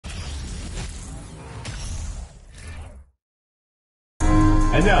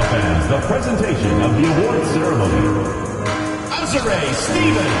And now, fans, the presentation of the award ceremony. Azare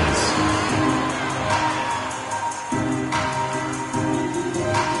Stevens.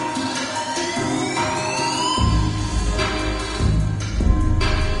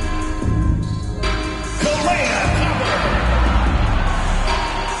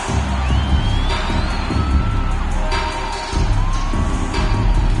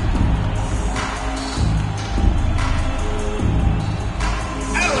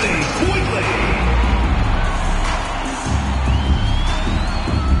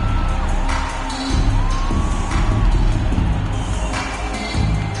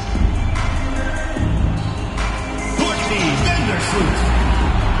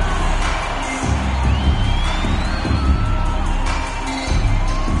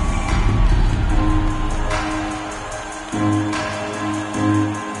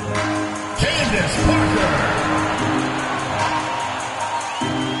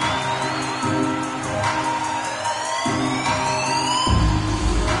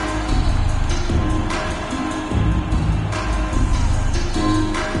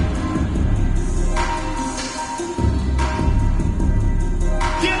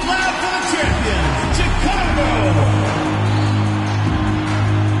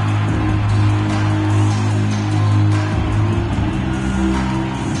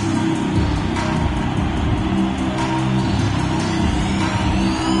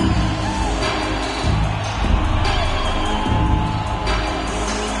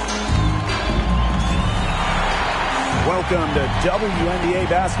 Welcome to WNBA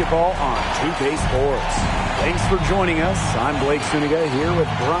basketball on 2K Sports. Thanks for joining us. I'm Blake Suniga here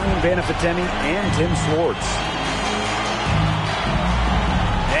with Brian Banafitemi and Tim Swartz.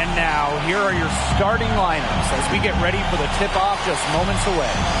 And now, here are your starting lineups as we get ready for the tip-off just moments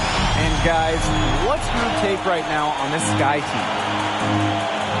away. And guys, what's your take right now on this Sky team?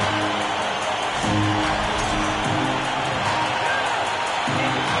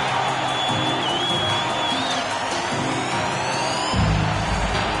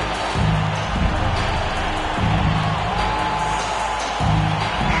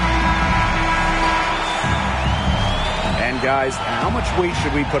 Guys, how much weight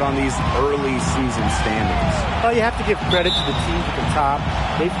should we put on these early season standings? Well, you have to give credit to the teams at the top.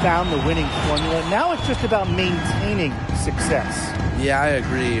 They found the winning formula. Now it's just about maintaining success. Yeah, I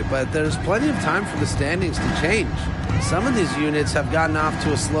agree, but there's plenty of time for the standings to change. Some of these units have gotten off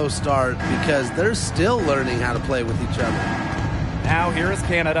to a slow start because they're still learning how to play with each other. Now here is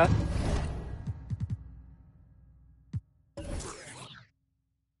Canada.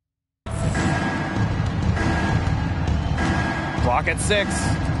 Clock at 6.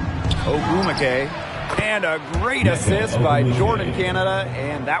 Ogwumike. And a great assist by Jordan Canada,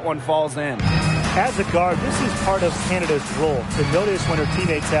 and that one falls in. As a guard, this is part of Canada's role, to notice when her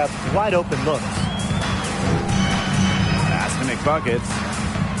teammates have wide open looks. Pass to McBuckets.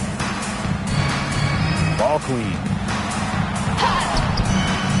 Ball queen.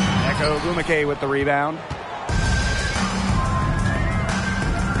 Nneka Ogwumike with the rebound.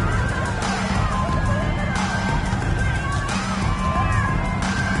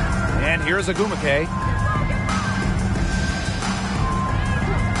 And here's Ogwumike.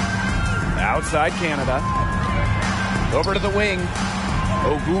 Outside Canada. Over to the wing.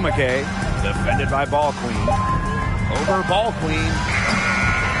 Ogwumike. Defended by Ball Queen. Over Ball Queen.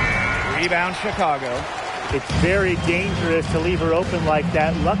 Rebound Chicago. It's very dangerous to leave her open like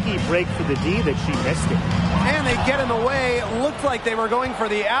that. Lucky break for the D that she missed it. And they get in the way. It looked like they were going for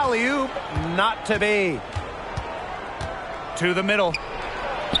the alley-oop. Not to be. To the middle.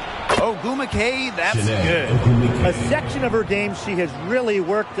 Ogwumike, that's good. A section of her game she has really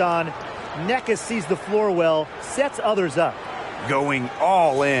worked on. Nneka sees the floor well, sets others up. Going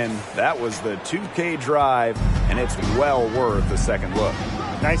all in. That was the 2K drive, and it's well worth the second look.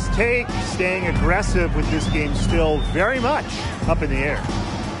 Nice take, staying aggressive with this game still very much up in the air.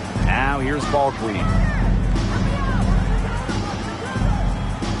 Now here's Ball Queen.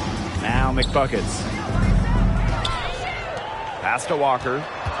 Now McBuckets. Pass to Walker.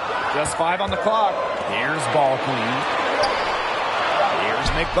 Just 5 on the clock. Here's Ball Queen. Here's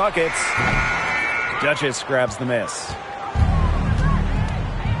McBuckets. Duchess grabs the miss.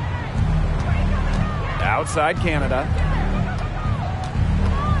 Outside Canada.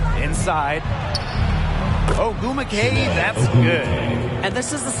 Inside. Ogwumike, that's good. And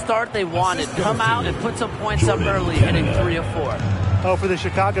this is the start they wanted. Come out and put some points up early, hitting 3 of 4. Oh, for the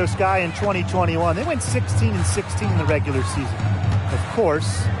Chicago Sky in 2021, they went 16-16 in the regular season. Of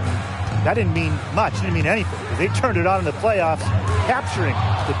course, that didn't mean much, didn't mean anything, because they turned it on in the playoffs, capturing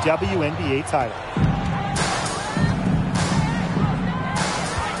the WNBA title.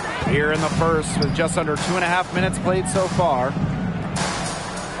 Here in the first with just under 2.5 minutes played so far.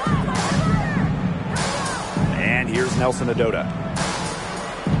 And here's Nelson Adota.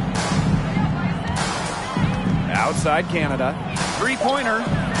 Outside Canada. Three-pointer.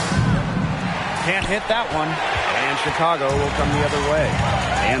 Can't hit that one. And Chicago will come the other way.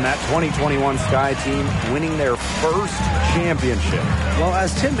 And that 2021 Sky team winning their first championship. Well,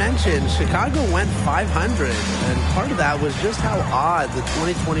 as Tim mentioned, Chicago went 500, and part of that was just how odd the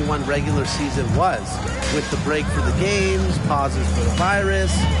 2021 regular season was, with the break for the games, pauses for the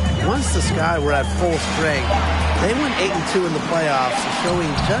virus. Once the Sky were at full strength, they went 8-2 in the playoffs, showing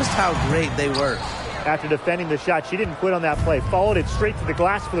just how great they were. After defending the shot, she didn't quit on that play. Followed it straight to the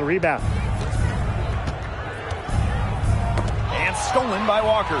glass for the rebound. And stolen by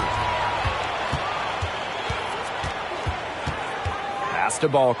Walker. Pass to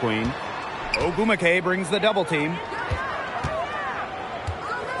Ball Queen. Ogwumike brings the double team.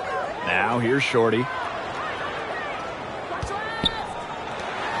 Now here's Shorty.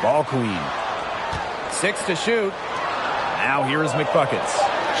 Ball Queen. 6 to shoot. Now here's McBuckets.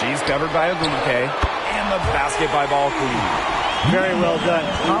 She's covered by Ogwumike. And the basket by Ball Queen. Very well done.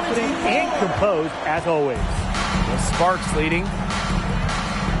 Confident and composed as always. The Sparks leading.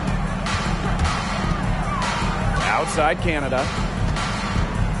 Outside Canada.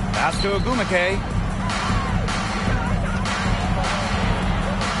 Pass to Ogwumike.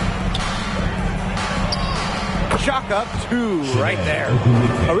 Chalk up 2 right there.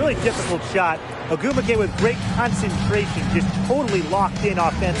 A really difficult shot. Ogwumike with great concentration, just totally locked in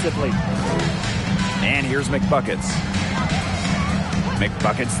offensively. And here's McBuckets.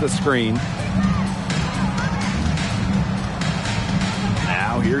 McBuckets the screen.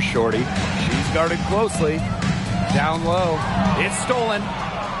 Now here's Shorty. She's guarded closely. Down low. It's stolen.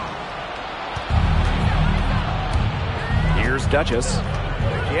 Here's Duchess.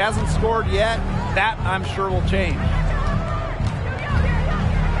 She hasn't scored yet. That, I'm sure, will change.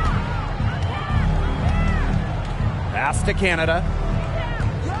 Pass to Canada.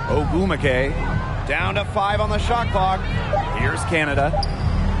 Ogwumike. Down to 5 on the shot clock. Here's Canada.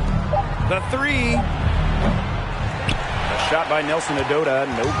 The 3. A shot by Nelson Adota,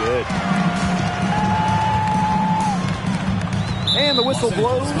 no good. And the whistle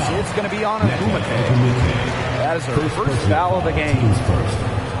blows. It's going to be on Ogwumike. That is her first foul of the game.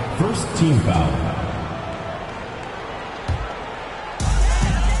 First team foul.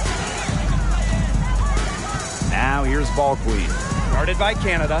 Now here's Ball Queen. Guarded by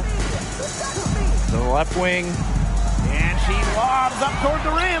Canada. To the left wing. And she lobs up toward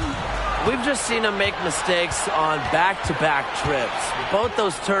the rim. We've just seen them make mistakes on back-to-back trips. Both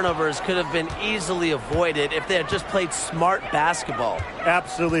those turnovers could have been easily avoided if they had just played smart basketball.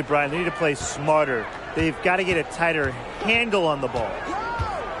 Absolutely, Brian. They need to play smarter. They've got to get a tighter handle on the ball.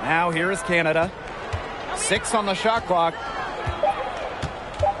 Now here is Canada. 6 on the shot clock.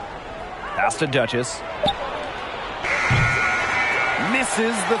 Pass to Duchess.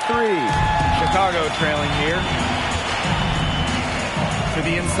 Misses the 3. Chicago trailing here. To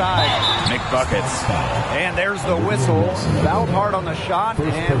the inside. McBuckets. And there's the whistle. Fouled hard on the shot,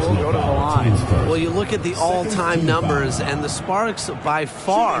 and we'll go to the line. Well, you look at the all-time numbers, and the Sparks by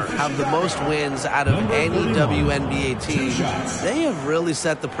far have the most wins out of any WNBA team. They have really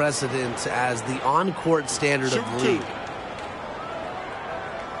set the precedent as the on-court standard of the league.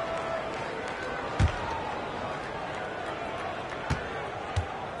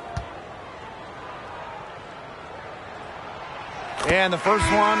 And the first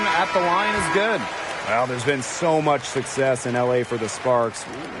one at the line is good. Well, there's been so much success in LA for the Sparks.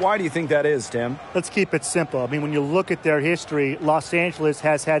 Why do you think that is, Tim? Let's keep it simple. I mean, when you look at their history, Los Angeles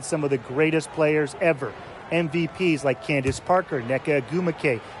has had some of the greatest players ever. MVPs like Candace Parker, Nneka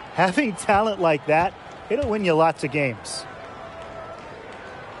Ogwumike. Having talent like that, it'll win you lots of games.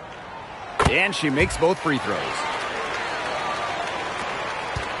 And she makes both free throws.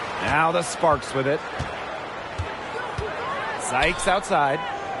 Now the Sparks with it. Sykes outside.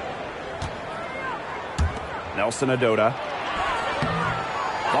 Nelson Adota.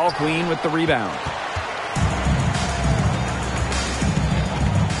 Ball Queen with the rebound.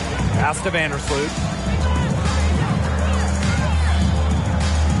 Pass to Vandersloot.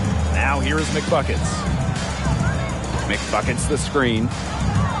 Now here is McBuckets. McBuckets the screen.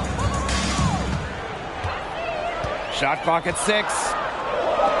 Shot clock at 6.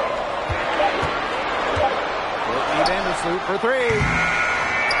 Vandersloot for 3.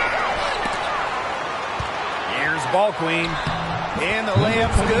 Here's Ball Queen. And the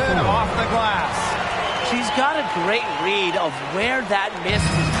layup's good off the glass. She's got a great read of where that miss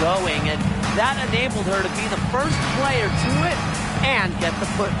was going, and that enabled her to be the first player to it and get the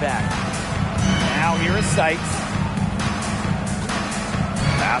putback. Now here is Sykes.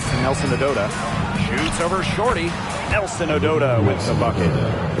 Pass to Nelson Ododa. Shoots over Shorty. Nelson Ododa with the bucket.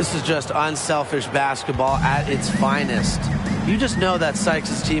 This is just unselfish basketball at its finest. You just know that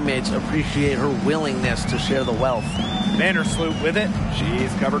Sykes' teammates appreciate her willingness to share the wealth. Vandersloot with it.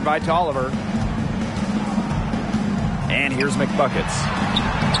 She's covered by Tolliver. And here's McBuckets.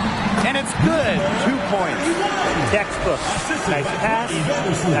 And it's good. 2 points. Textbook. Nice pass,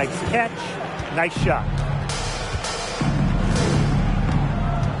 nice catch, nice shot.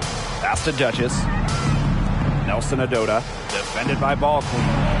 Pass to Duchess. Nelson Ododa. Defended by Ball Queen.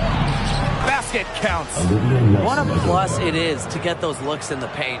 Basket counts. What a plus it is to get those looks in the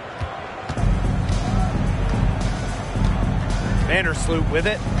paint. Vandersloot with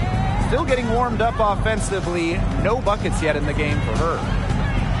it. Still getting warmed up offensively. No buckets yet in the game for her.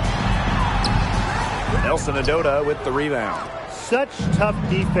 Nelson Ododa with the rebound. Such tough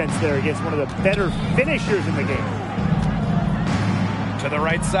defense there against one of the better finishers in the game. To the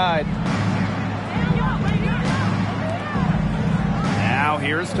right side. Now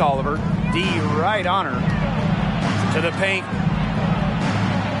here's Tolliver. D right on her. To the paint.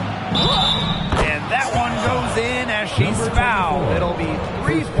 And that one goes in as she's fouled. It'll be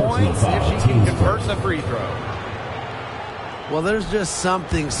 3 points if she can convert the free throw. Well, there's just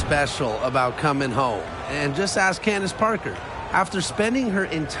something special about coming home. And just ask Candace Parker. After spending her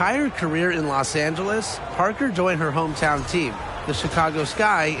entire career in Los Angeles, Parker joined her hometown team, the Chicago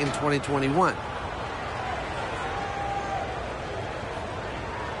Sky, in 2021.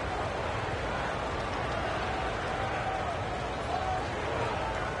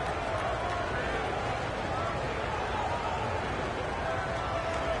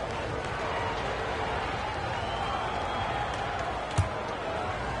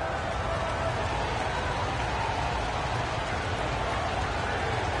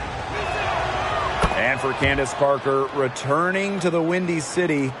 And for Candace Parker, returning to the Windy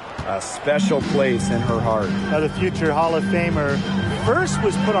City, a special place in her heart. Now the future Hall of Famer first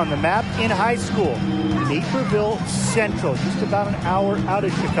was put on the map in high school. Naperville Central, just about an hour out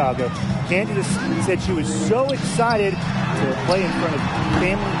of Chicago. Candace said she was so excited to play in front of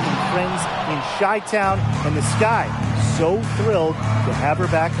family and friends in Chi-Town, and the Sky so thrilled to have her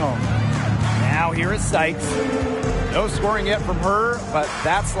back home. Now here is Sykes. No scoring yet from her, but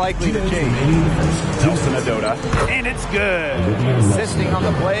that's likely to change. Nelson Ododa. And it's good. Assisting on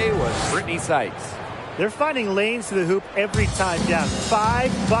the play was Brittany Sykes. They're finding lanes to the hoop every time down.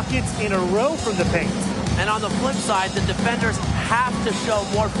 5 buckets in a row from the paint. And on the flip side, the defenders have to show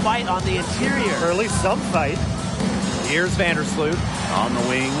more fight on the interior. Or at least some fight. Here's Vandersloot. On the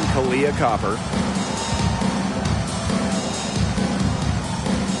wing, Kalia Copper.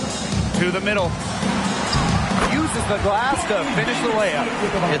 To the middle. Uses the glass to finish the layup.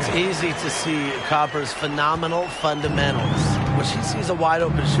 It's easy to see Copper's phenomenal fundamentals. When she sees a wide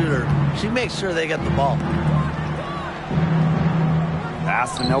open shooter, she makes sure they get the ball.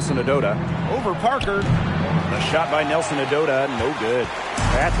 Pass to Nelson Ododa. Over Parker. The shot by Nelson Ododa, no good.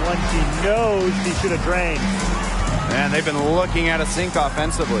 That's one she knows she should have drained. And they've been looking at a sink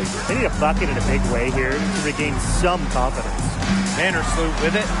offensively. They need a bucket in a big way here to regain some confidence. Vandersloot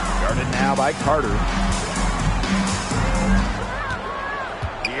with it. Guarded now by Carter.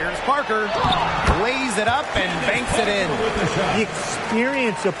 Here's Parker. Lays it up and banks it in. The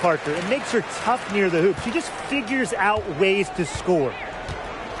experience of Parker, it makes her tough near the hoop. She just figures out ways to score.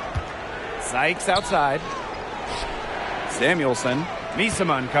 Sykes outside. Samuelson.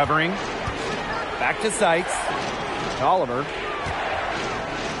 Misama covering. Back to Sykes. Tolliver.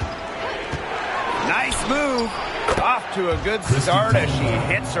 Nice move. Off to a good start as she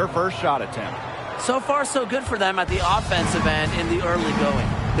hits her first shot attempt. So far, so good for them at the offensive end in the early going.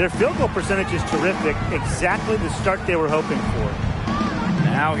 Their field goal percentage is terrific. Exactly the start they were hoping for.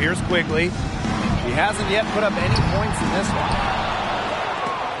 Now here's Quigley. She hasn't yet put up any points in this one.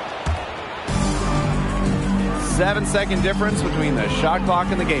 7-second difference between the shot clock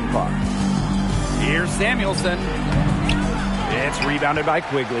and the game clock. Here's Samuelson. It's rebounded by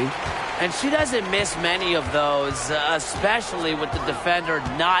Quigley. And she doesn't miss many of those, especially with the defender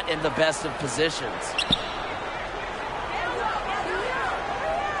not in the best of positions.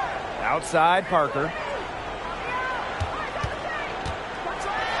 Outside, Parker.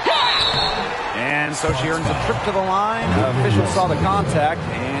 And so she earns a trip to the line. Official saw the contact,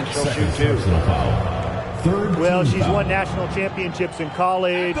 and she'll shoot 2. Well, she's won national championships in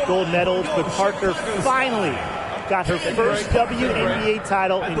college, gold medals, but Parker finally got her first WNBA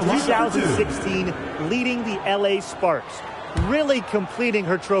title in 2016, leading the LA Sparks, really completing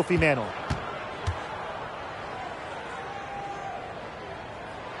her trophy mantle.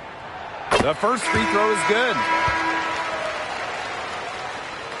 The first free throw is good.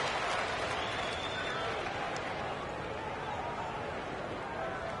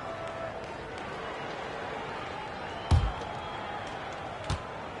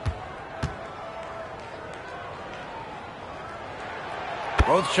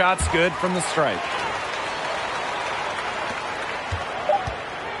 Both shots good from the stripe.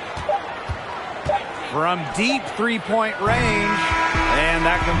 From deep three-point range, and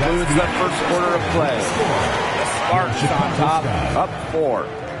that concludes the first quarter of play. The Sparks on top, up 4.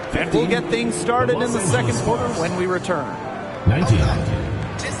 And we'll get things started in the second quarter when we return. 19.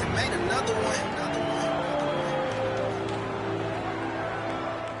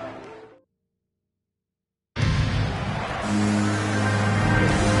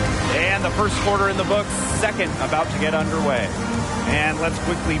 And the first quarter in the books, second about to get underway. And let's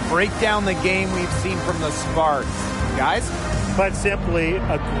quickly break down the game we've seen from the Sparks. Guys? Quite simply,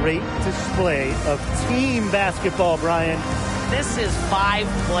 a great display of team basketball, Brian. This is 5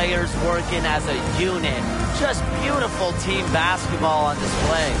 players working as a unit. Just beautiful team basketball on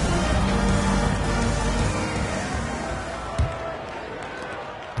display.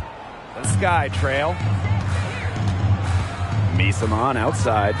 The Sky Trail. Misaman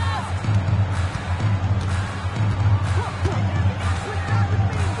outside.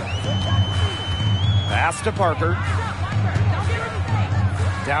 Pass to Parker.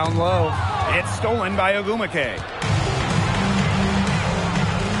 Down low. It's stolen by Ogumake.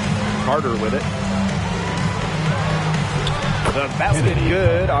 Carter with it. The basket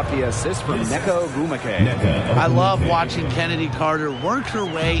good off the assist from Nneka Ogumake. I love watching Kennedy Carter work her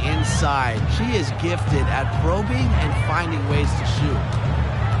way inside. She is gifted at probing and finding ways to shoot.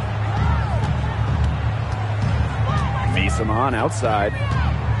 Misaman outside.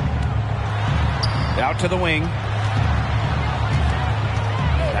 Out to the wing.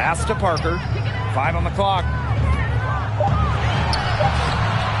 Pass to Parker. 5 on the clock.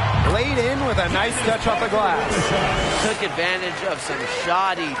 Laid in with a nice touch off the glass. Took advantage of some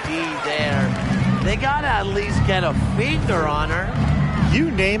shoddy D there. They got to at least get a finger on her.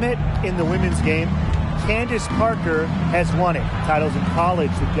 You name it in the women's game, Candace Parker has won it. Titles in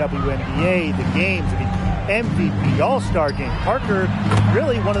college, the WNBA, the games, MVP, All-Star game. Parker,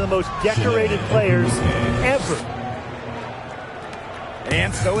 really one of the most decorated players ever.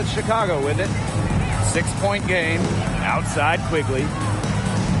 And so it's Chicago with it. 6-point game. Outside Quigley.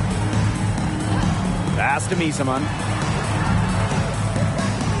 Pass to Misaman.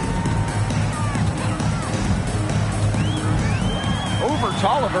 Over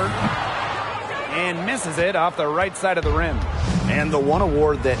Tolliver. And misses it off the right side of the rim. And the one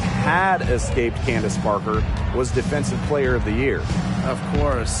award that had escaped Candace Parker was Defensive Player of the Year. Of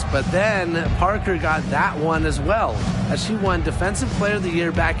course, but then Parker got that one as well. As she won Defensive Player of the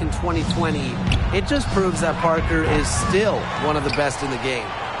Year back in 2020, it just proves that Parker is still one of the best in the game.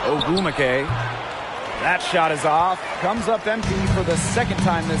 Ogumake. That shot is off. Comes up empty for the second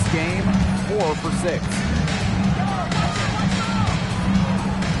time this game. 4 for 6.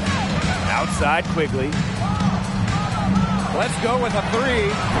 Outside Quigley. Let's go with a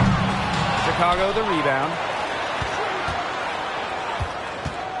 3. Chicago the rebound.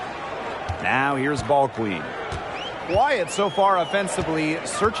 Now here's Ball Queen. Quiet so far offensively,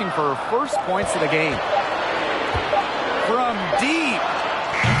 searching for her first points of the game. From deep.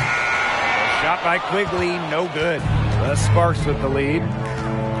 Shot by Quigley, no good. The Sparks with the lead.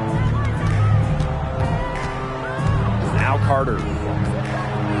 Now Carter.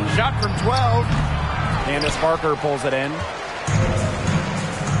 Shot from 12. Candace Parker pulls it in.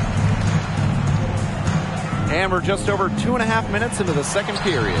 And we're just over 2.5 minutes into the second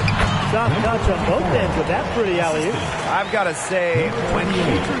period. Soft touch on both ends with that pretty alley-oop. I've got to say, when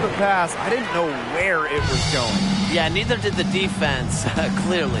she threw the pass, I didn't know where it was going. Yeah, neither did the defense,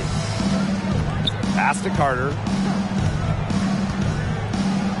 clearly. Pass to Carter.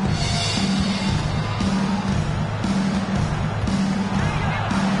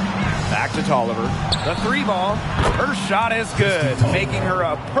 Back to Tolliver. The 3 ball. Her shot is good, making her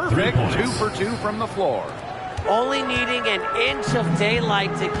a perfect 2 for 2 from the floor. Only needing an inch of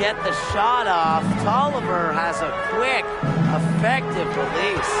daylight to get the shot off. Tolliver has a quick, effective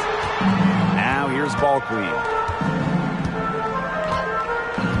release. Now here's Ball Queen.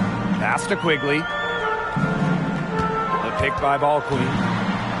 Pass to Quigley. The pick by Ball Queen.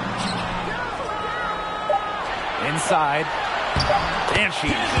 Inside. And she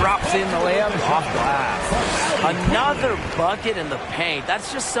drops in the layup off glass. Another bucket in the paint.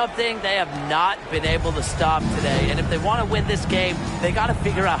 That's just something they have not been able to stop today. And if they want to win this game, they got to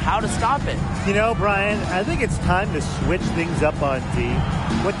figure out how to stop it. You know, Brian, I think it's time to switch things up on D.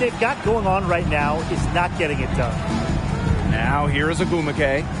 What they've got going on right now is not getting it done. Now here is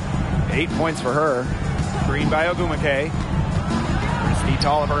Ogwumike. 8 points for her. Screen by Ogwumike. Kristi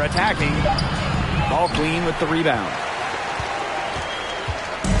Toliver attacking. Ball Queen with the rebound.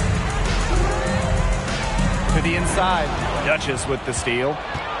 To the inside. Duchess with the steal.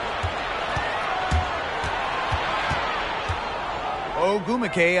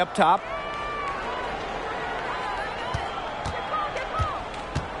 Ogwumike up top.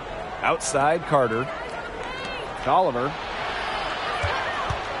 Outside Carter. Toliver.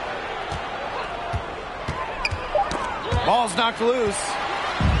 Ball's knocked loose.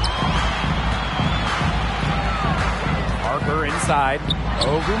 Parker inside.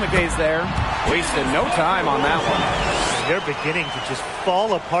 Ogwumike's there. Wasted no time on that one. They're beginning to just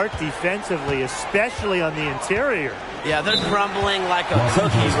fall apart defensively, especially on the interior. Yeah, they're crumbling like a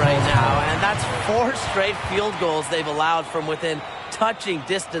cookie right now, and that's 4 straight field goals they've allowed from within touching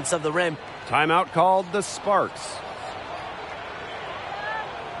distance of the rim. Timeout called the Sparks.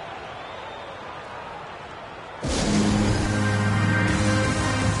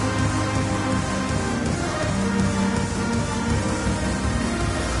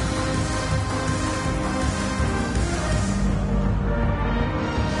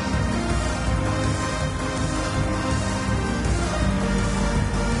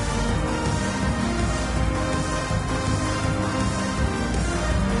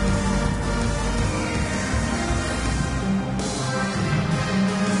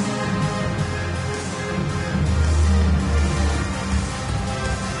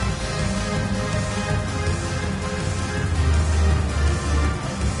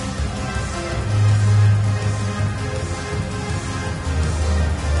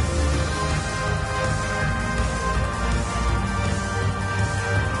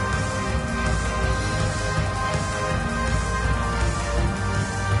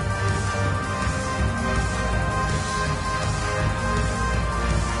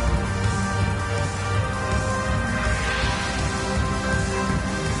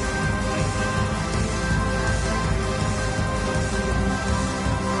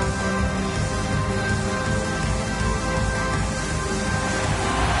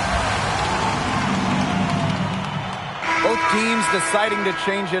 Teams deciding to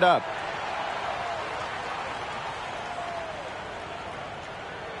change it up.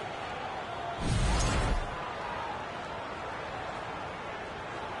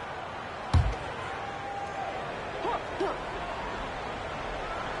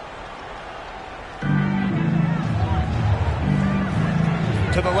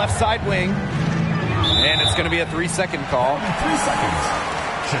 To the left side wing. And it's going to be a 3-second call. 3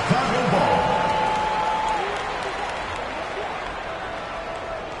 seconds. Chicago ball.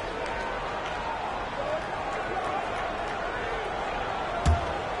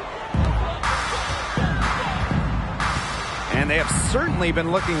 And they have certainly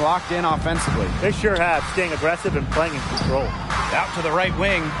been looking locked in offensively. They sure have, staying aggressive and playing in control. Out to the right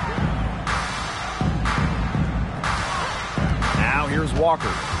wing. Now here's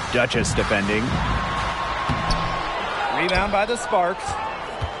Walker. Duchess defending. Rebound by the Sparks.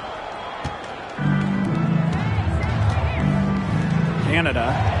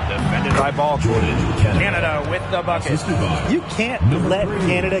 Canada defended by Ball Queen. Canada with the bucket. You can't let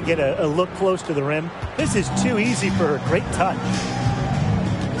Canada get a look close to the rim. This is too easy for her. Great touch.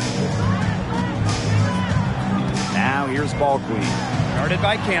 Now here's Ball Queen. Guarded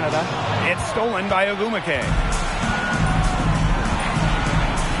by Canada. It's stolen by Ogwumike.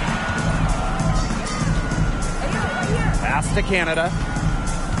 Pass to Canada.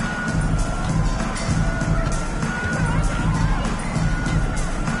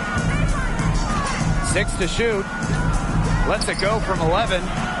 Six to shoot. Lets it go from 11.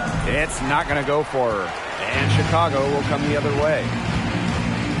 It's not going to go for her. And Chicago will come the other way.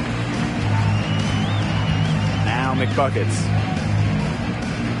 Now McBuckets.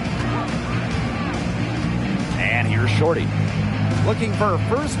 And here's Shorty. Looking for her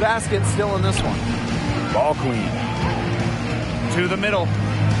first basket still in this one. Ball Queen. To the middle.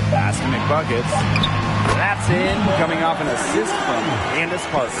 Pass to McBuckets. That's in, coming off an assist from Candace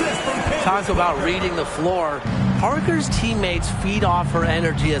Parker. Talk about reading the floor. Parker's teammates feed off her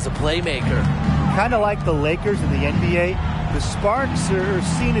energy as a playmaker. Kind of like the Lakers in the NBA, the Sparks are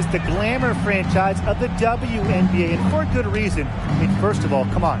seen as the glamour franchise of the WNBA, and for good reason. I mean, first of all,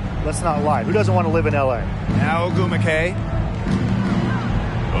 come on, let's not lie. Who doesn't want to live in LA? Now Ogwumike.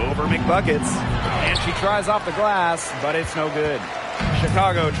 over McBuckets. And she tries off the glass, but it's no good.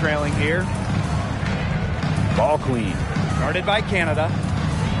 Chicago trailing here. Ball queen. Guarded by Canada.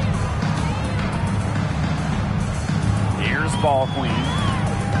 Here's ball queen.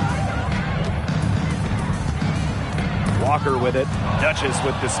 Walker with it. Duchess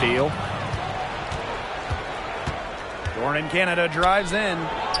with the steal. Jordan Canada drives in.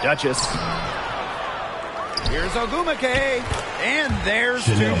 Duchess. Here's Ogumake. And there's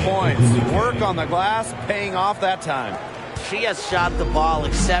 2 points. Work on the glass, paying off that time. She has shot the ball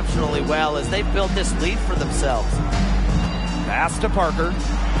exceptionally well as they built this lead for themselves. Pass to Parker.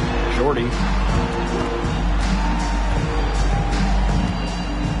 Shorty.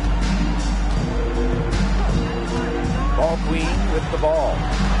 Ball queen with the ball.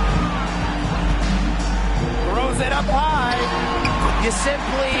 Throws it up high. You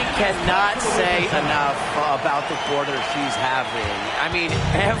simply cannot say enough about the quarter she's having. I mean,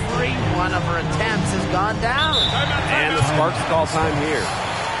 every one of her attempts has gone down. And the Sparks call time here.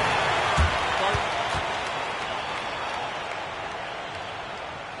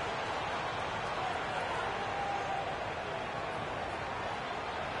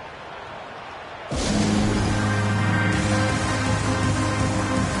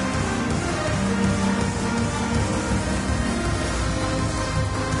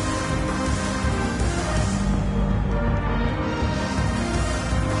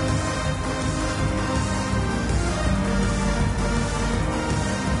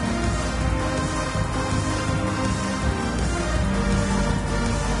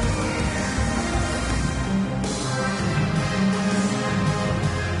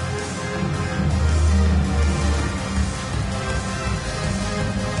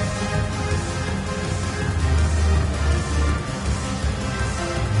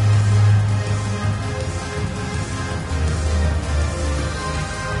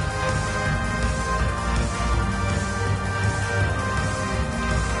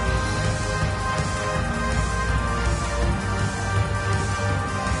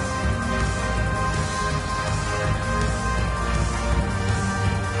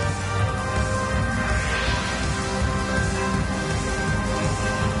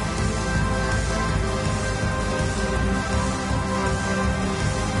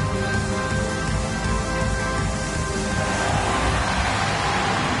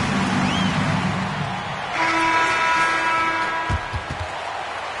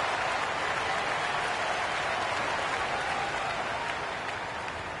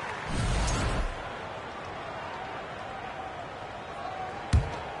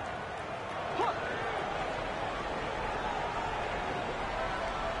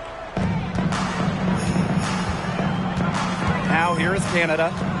 Now here is Canada.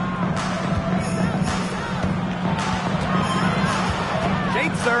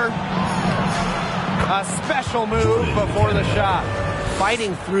 Jaitzer. A special move before the shot.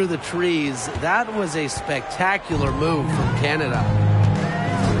 Fighting through the trees, that was a spectacular move from Canada.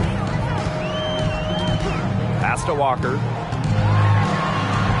 Pass to Walker.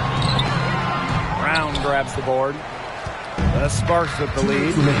 Brown grabs the board. The Sparks with the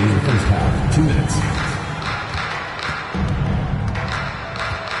lead. Remaining in the first half, 2 minutes.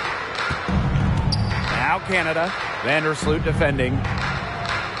 Now Canada. Vandersloot defending.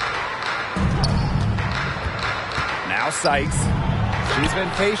 Now Sykes. She's been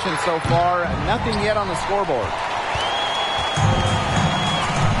patient so far. Nothing yet on the scoreboard.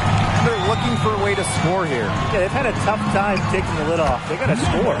 They're looking for a way to score here. Yeah, they've had a tough time taking the lid off. They got to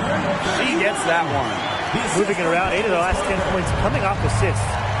score. She gets that one. Moving it around, 8 of the last 10 points coming off assists.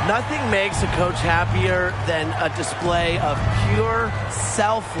 Nothing makes a coach happier than a display of pure,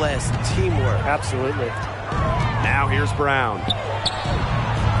 selfless teamwork. Absolutely. Now here's Brown.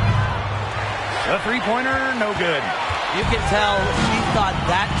 The three-pointer, no good. You can tell she thought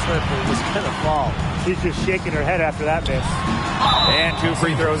that triple was going to fall. She's just shaking her head after that miss. And 2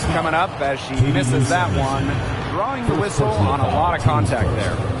 free throws coming up as she misses that one. Drawing the whistle on a lot of contact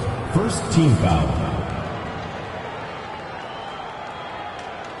there. First team foul.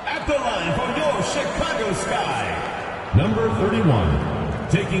 At the line for your Chicago Sky, number 31,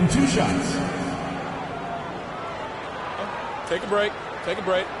 taking 2 shots. Take a break. Take a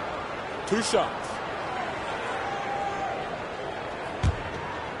break. 2 shots.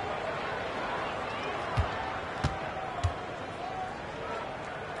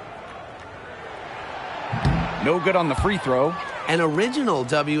 No good on the free throw. An original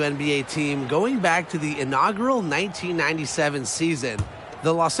WNBA team going back to the inaugural 1997 season,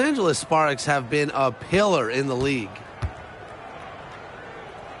 the Los Angeles Sparks have been a pillar in the league.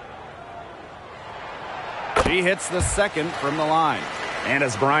 She hits the second from the line. And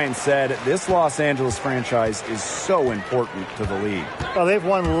as Brian said, this Los Angeles franchise is so important to the league. Well, they've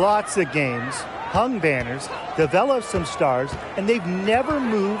won lots of games, hung banners, developed some stars, and they've never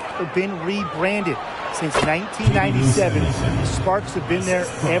moved or been rebranded. Since 1997, the Sparks have been there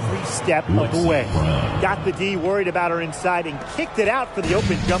every step of the way. Got the D worried about her inside and kicked it out for the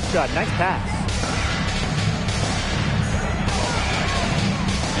open jump shot. Nice pass.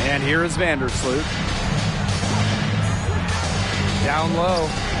 And here is Vandersloot. Down low.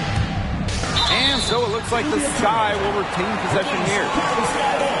 And so it looks like the Sky will retain possession here.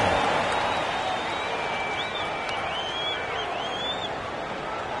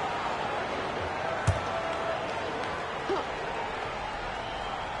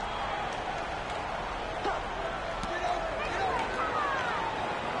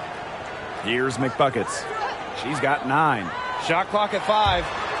 Here's McBuckets. She's got 9. Shot clock at 5.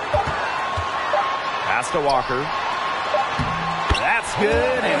 Pass to Walker. That's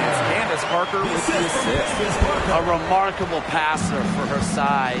good, and it's Candace Parker with the assist. A remarkable passer for her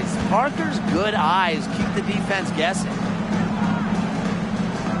size. Parker's good eyes keep the defense guessing.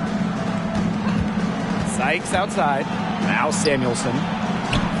 Sykes outside. Now Samuelson.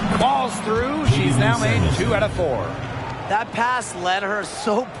 Balls through. She's now made 2 out of 4. That pass led her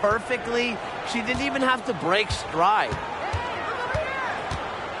so perfectly, she didn't even have to break stride.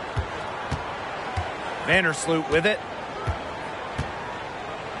 Vandersloot with it.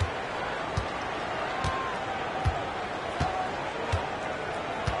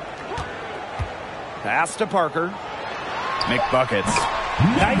 Pass to Parker. McBuckets.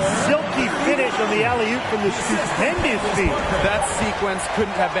 Nice silky finish on the alley-oop from the stupendous feet. That sequence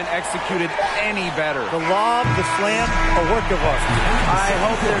couldn't have been executed any better. The lob, the slam, a work of art. I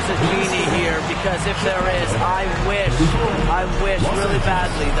hope there's a genie here, because if there is, I wish really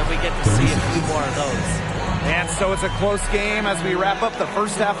badly that we get to see a few more of those. And so it's a close game as we wrap up the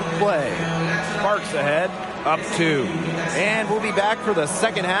first half of play. Sparks ahead, up 2. And we'll be back for the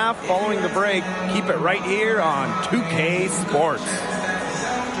second half following the break. Keep it right here on 2K Sports.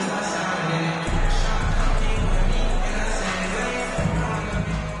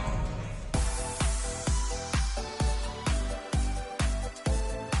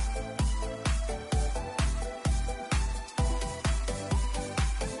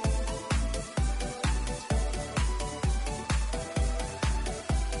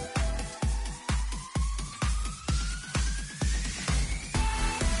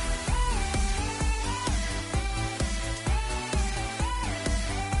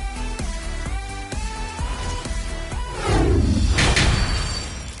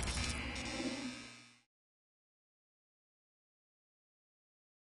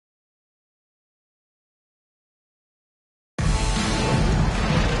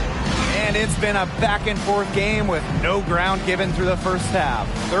 It's been a back-and-forth game with no ground given through the first half.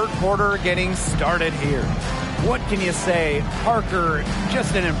 Third quarter getting started here. What can you say? Parker,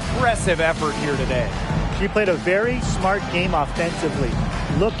 just an impressive effort here today. She played a very smart game offensively,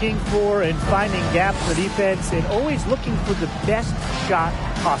 looking for and finding gaps for defense and always looking for the best shot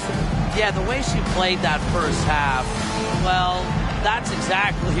possible. Yeah, the way she played that first half, well, that's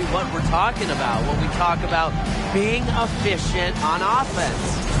exactly what we're talking about when we talk about being efficient on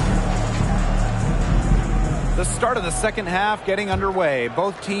offense. The start of the second half getting underway.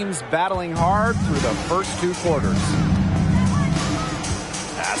 Both teams battling hard through the first 2 quarters.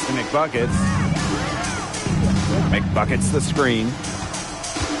 Pass to McBuckets. McBuckets the screen.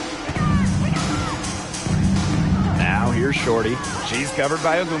 Now here's Shorty. She's covered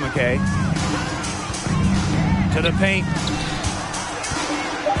by Ogumake. To the paint.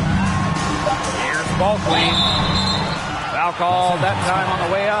 Here's ball clean. Foul call that time on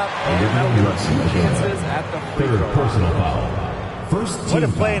the way up. And that'll give us 2 chances at the free throw. Personal foul. First Way to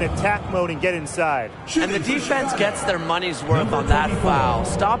team play in foul. attack mode and get inside. And the defense gets their money's worth on that foul,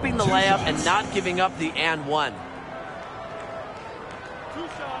 stopping the layup and not giving up the and one.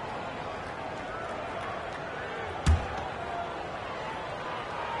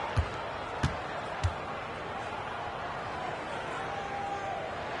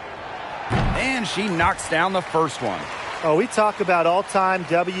 And she knocks down the first one. Oh, we talk about all-time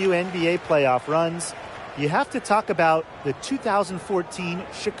WNBA playoff runs. You have to talk about the 2014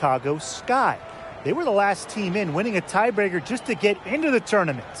 Chicago Sky. They were the last team in, winning a tiebreaker just to get into the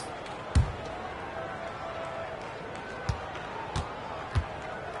tournament.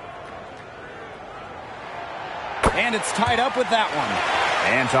 And it's tied up with that one.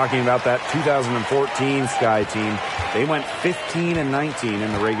 And talking about that 2014 Sky team, they went 15-19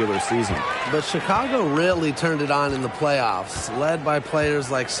 in the regular season. But Chicago really turned it on in the playoffs, led by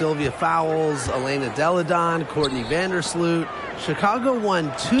players like Sylvia Fowles, Elena Deladon, Courtney Vandersloot. Chicago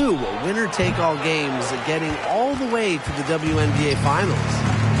won 2 winner-take-all games, getting all the way to the WNBA Finals.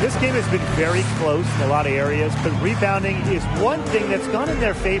 This game has been very close in a lot of areas, but rebounding is one thing that's gone in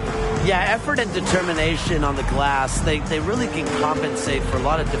their favor. Yeah, effort and determination on the glass, they really can compensate for a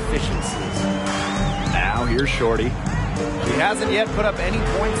lot of deficiencies. Now here's Shorty. She hasn't yet put up any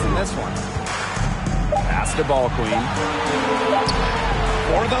points in this one. Pass to Ball Queen.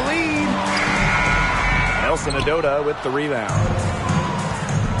 For the lead. Nelson Adota with the rebound.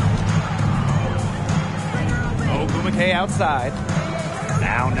 Ogwumike outside.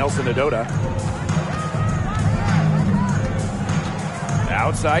 Now Nelson Adota.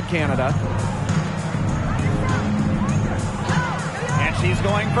 Outside Canada. And she's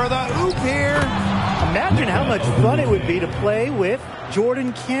going for the oop here. Imagine how much fun it would be to play with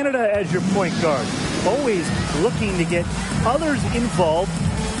Jordan Canada as your point guard. Always looking to get others involved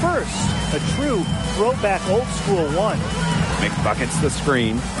first. A true throwback old school one. McBucket's the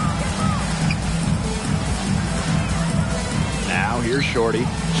screen. Now here's Shorty.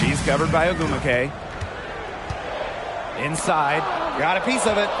 She's covered by Ogwumike. Inside. Got a piece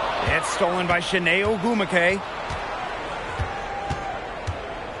of it. It's stolen by Shanae Ogwumike.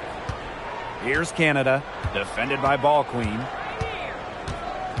 Here's Canada. Defended by Ball Queen.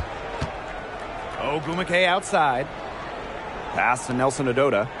 Ogwumike outside. Pass to Nelson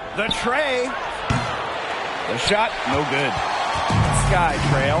Adota. The tray. The shot, no good. Sky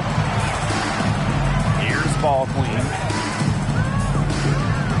trail. Here's Ball Queen.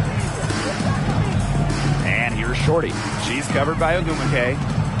 And here's Shorty. She's covered by Ogwumike.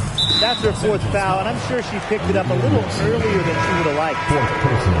 That's her 4th foul, and I'm sure she picked it up a little earlier than she would have liked. 4th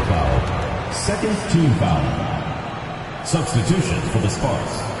personal foul. 2nd team foul. Substitutions for the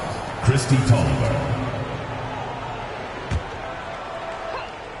Sparks. Christy Tolliver.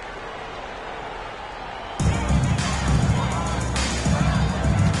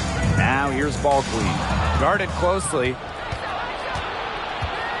 Now here's Ball Queen. Guarded closely.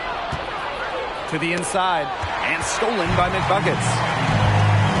 To the inside. And stolen by McBuckets.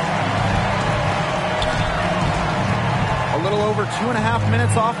 A little over 2.5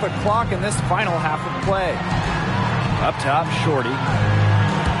 minutes off the clock in this final half of play. Up top, Shorty.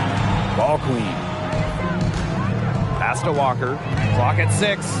 Ball Queen. Pass to Walker. Clock at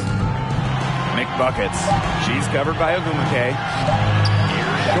 6. McBuckets. She's covered by Ogwumike.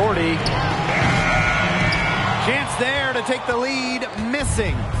 Here's Shorty. Chance there to take the lead.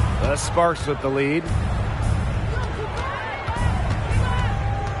 Missing. The Sparks with the lead.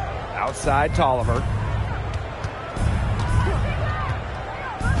 Outside Tolliver.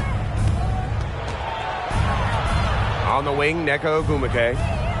 On the wing, Nneka Ogwumike.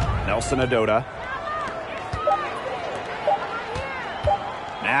 Nelson Adota.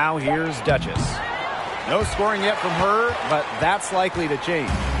 Now here's Duchess. No scoring yet from her, but that's likely to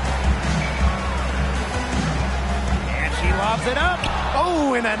change. And she lobs it up.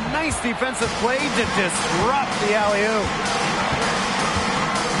 Oh, and a nice defensive play to disrupt the alley-oop.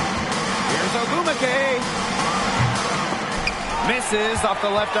 Here's Ogwumike. Misses off the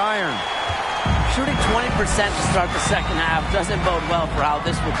left iron. Shooting 20% to start the second half doesn't bode well for how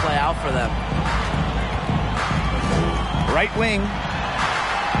this will play out for them. Right wing.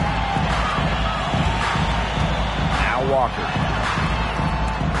 Now Walker.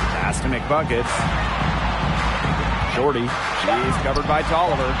 Pass to McBuckets. Shorty. She's covered by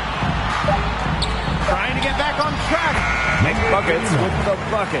Tolliver. Trying to get back on track. McBuckets with the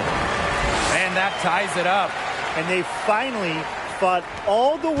bucket. And that ties it up. And they finally fought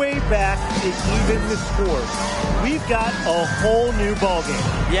all the way back to even the score. We've got a whole new ballgame.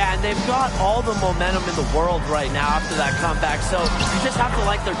 Yeah, and they've got all the momentum in the world right now after that comeback, so you just have to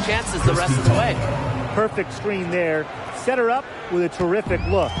like their chances the rest of the way. Perfect screen there. Set her up with a terrific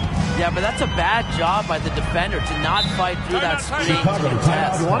look. Yeah, but that's a bad job by the defender to not fight through that screen to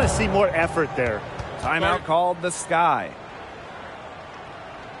contest. You want to see more effort there. Timeout called the Sky.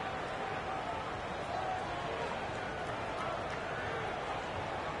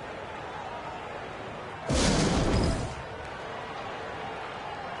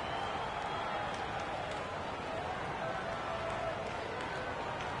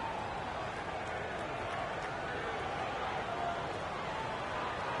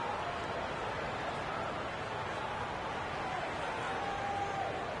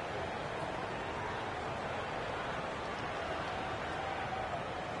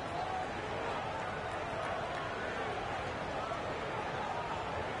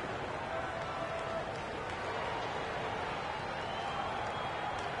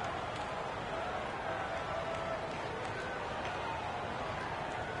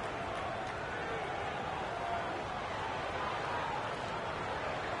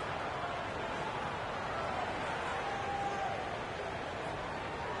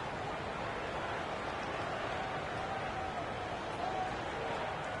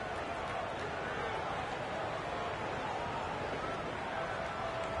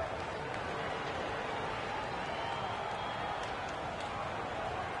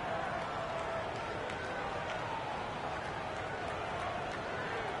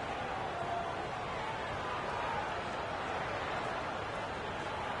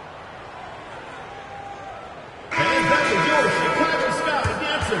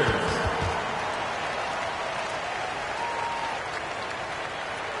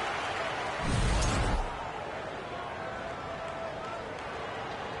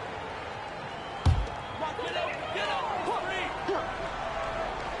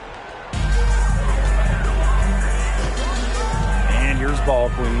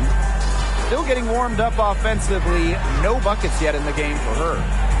 Queen. Still getting warmed up offensively. No buckets yet in the game for her.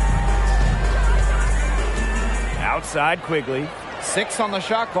 Outside Quigley. 6 on the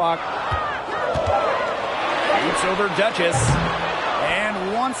shot clock. Shoots over Duchess.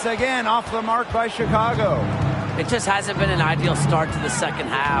 And once again off the mark by Chicago. It just hasn't been an ideal start to the second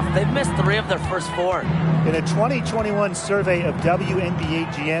half. They've missed 3 of their first 4. In a 2021 survey of WNBA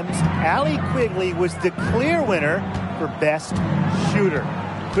GMs, Allie Quigley was the clear winner for best shooter.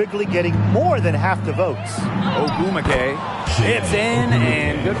 Quigley getting more than half the votes. Ogwumike hits in,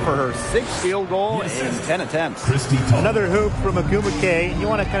 and good for her 6th field goal in 10 attempts. Another hoop from Ogwumike. You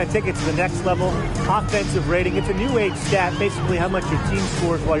want to kind of take it to the next level. Offensive rating. It's a new age stat, basically how much your team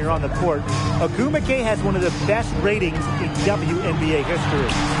scores while you're on the court. Ogwumike has one of the best ratings in WNBA history.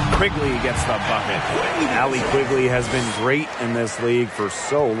 Quigley gets the bucket. Allie Quigley has been great in this league for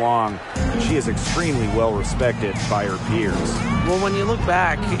so long. She is extremely well respected by her peers. Well, when you look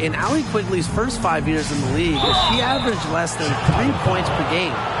back, in Allie Quigley's first 5 years in the league, she averaged less than 3 points per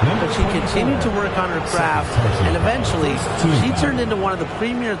game. But she continued to work on her craft, and eventually, she turned into one of the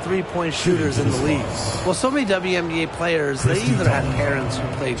premier 3-point shooters in the league. Well, so many WNBA players, they either had parents who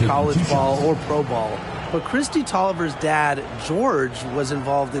played college ball or pro ball. But Kristi Tolliver's dad, George, was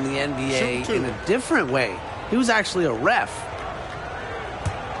involved in the NBA in a different way. He was actually a ref.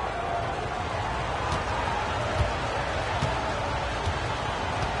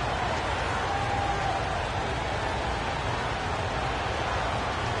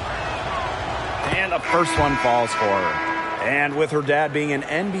 And the first one falls for her. And with her dad being an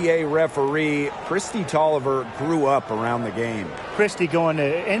NBA referee, Kristi Tolliver grew up around the game. Kristi going to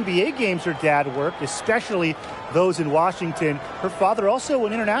NBA games her dad worked, especially those in Washington. Her father also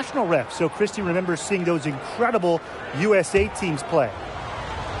an international ref, so Kristi remembers seeing those incredible USA teams play.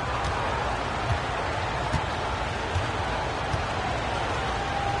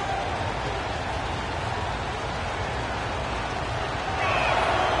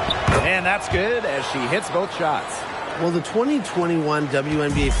 And that's good as she hits both shots. Well, the 2021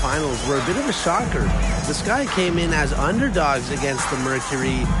 WNBA Finals were a bit of a shocker. The Sky came in as underdogs against the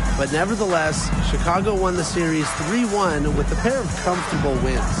Mercury, but nevertheless, Chicago won the series 3-1 with a pair of comfortable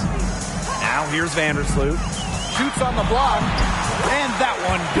wins. Now here's Vandersloot. Shoots on the block, and that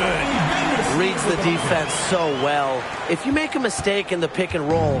one good. Reads the defense so well. If you make a mistake in the pick and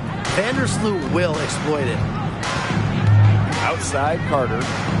roll, Vandersloot will exploit it. Outside Carter.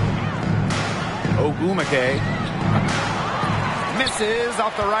 Ogwumike misses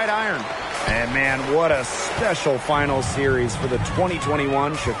off the right iron. And man, what a special final series for the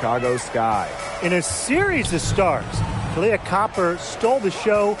 2021 Chicago Sky. In a series of stars, Kahleah Copper stole the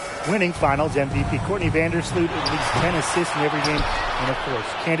show, winning Finals MVP. Courtney Vandersloot at least 10 assists in every game. And of course,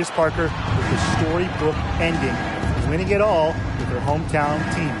 Candace Parker with the storybook ending, winning it all with her hometown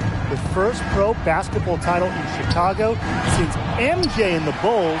team. The first pro basketball title in Chicago since MJ and the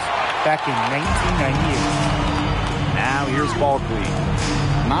Bulls back in 1998. Now here's Ball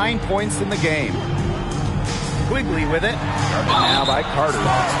Queen. 9 points in the game. Quigley with it. Now by Carter.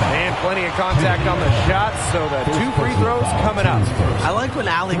 And plenty of contact on the shots, so the 2 free throws coming up. I like when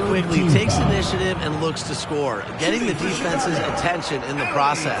Allie Quigley takes initiative and looks to score, getting the defense's attention in the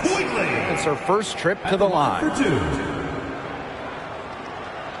process. It's her first trip to the line.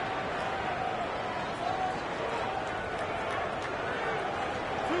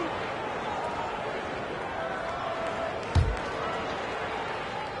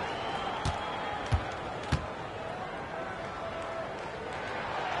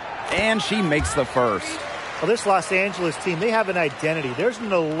 And she makes the first. Well, this Los Angeles team, they have an identity. There's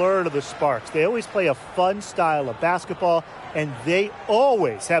an allure to the Sparks. They always play a fun style of basketball, and they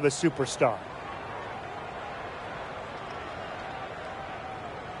always have a superstar.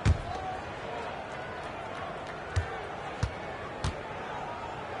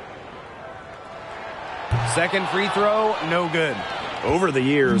 Second free throw, no good. Over the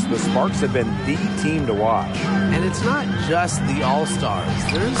years, the Sparks have been the team to watch. And it's not just the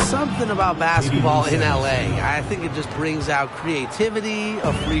All-Stars. There's something about basketball in LA. I think it just brings out creativity,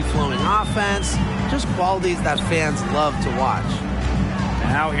 a free-flowing offense, just qualities that fans love to watch.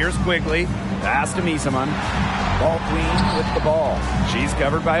 Now here's Quigley. Pass to Misaman. Ball Queen with the ball. She's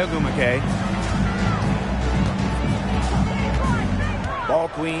covered by Ogwumike. Ball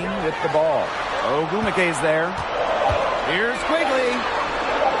Queen with the ball. Ogwumike's there. Here's Quigley.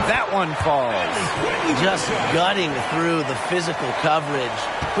 That one falls. Just gutting through the physical coverage.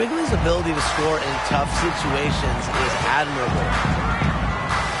 Quigley's ability to score in tough situations is admirable.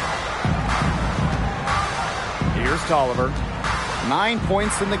 Here's Tolliver. 9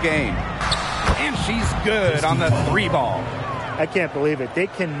 points in the game. And she's good on the 3 ball. I can't believe it. They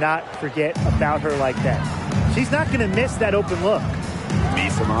cannot forget about her like that. She's not going to miss that open look.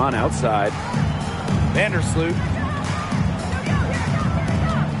 Misaman outside. Vandersloot.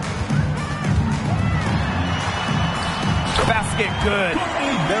 Basket good.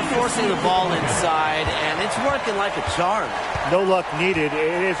 They're forcing the ball inside, and it's working like a charm. No luck needed.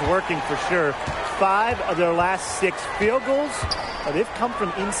 It is working for sure. 5 of their last 6 field goals, they've come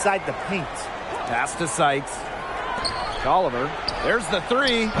from inside the paint. Pass to Sykes. Oliver. There's the 3.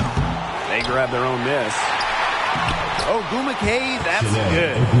 They grab their own miss. Ogumake, that's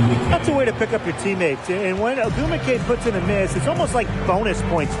good. That's a way to pick up your teammates. And when Ogumake puts in a miss, it's almost like bonus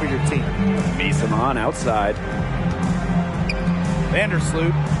points for your team. Misaman outside.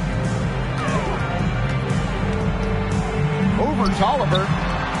 Vandersloot. Over Tolliver.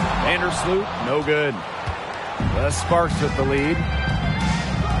 Vandersloot, no good. The Sparks with the lead.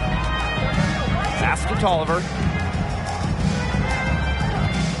 Pass to Tolliver.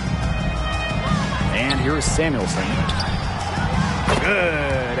 And here is Samuelson.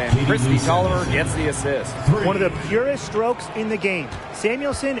 Good. And Christy Tolliver gets the assist. One of the purest strokes in the game.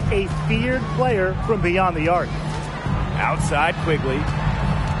 Samuelson, a feared player from beyond the arc. Outside Quigley.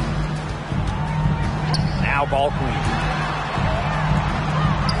 Now Ball Queen.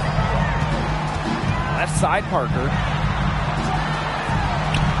 Left side Parker.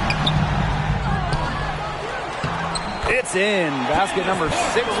 It's in. Basket number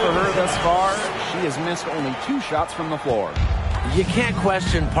 6 for her thus far. She has missed only 2 shots from the floor. You can't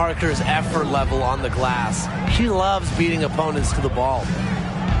question Parker's effort level on the glass. She loves beating opponents to the ball.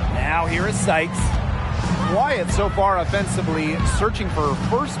 Now here is Sykes. Quiet so far offensively, searching for her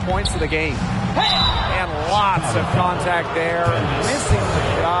first points of the game. And lots of contact there. Missing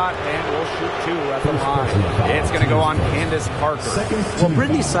the shot, and will shoot 2 at the line. It's going to go on Candace Parker. Well,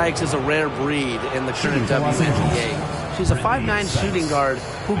 Brittany Sykes is a rare breed in the current WNBA. She's a 5'9" shooting guard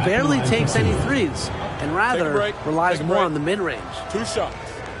who barely takes any threes and rather relies more on the mid-range. 2 shots.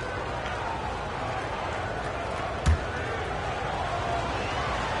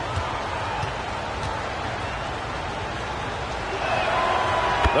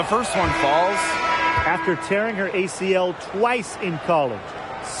 The first one falls. After tearing her ACL twice in college,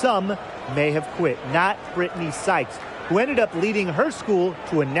 some may have quit. Not Brittany Sykes, who ended up leading her school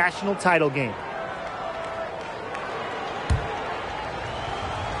to a national title game.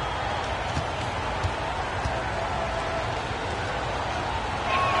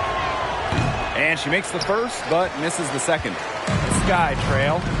 And she makes the first, but misses the second. Sky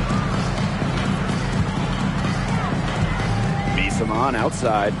Trail. Misaman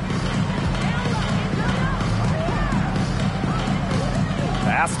outside.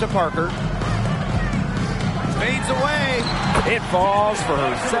 Pass to Parker. Fades away. It falls for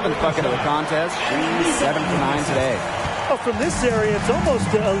her 7th bucket of the contest. She's 7 for 9 today. Well, from this area, it's almost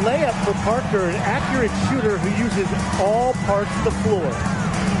a layup for Parker, an accurate shooter who uses all parts of the floor.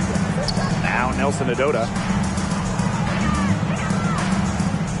 Now Nelson Adota.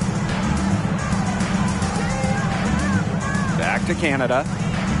 Back to Canada.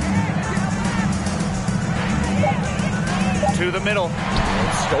 To the middle.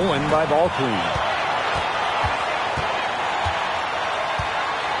 Stolen by Ball Queen.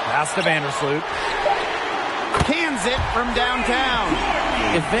 Pass to Vandersloot. Cans it from downtown.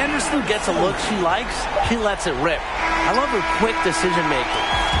 If Vandersloot gets a look she likes, he lets it rip. I love her quick decision making.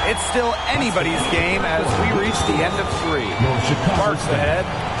 It's still anybody's game as we reach the end of 3. Sparks ahead,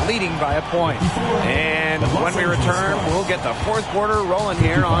 leading by a point. And when we return, we'll get the 4th quarter rolling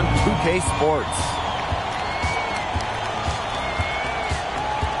here on 2K Sports.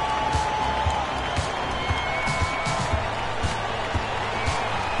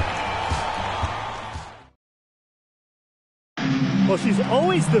 Well, she's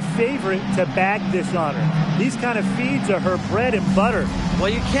always the favorite to bag this honor. These kind of feeds are her bread and butter. Well,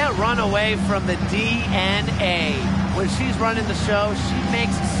 you can't run away from the DNA. When she's running the show, she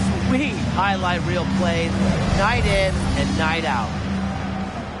makes sweet highlight reel plays night in and night out.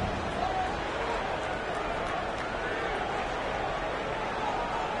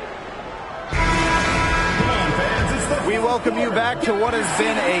 We welcome you back to what has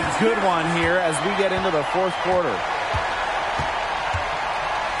been a good one here as we get into the 4th quarter.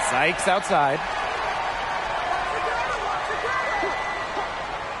 Sykes outside.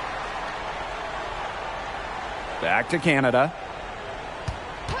 Back to Canada.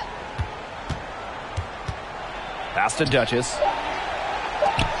 Pass to Duchess.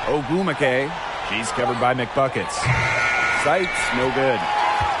 Ogumake. She's covered by McBuckets. Sykes, no good.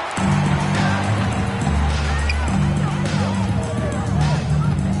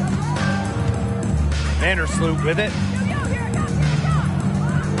 Vandersloot with it.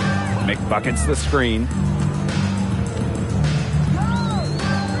 McBucket's the screen.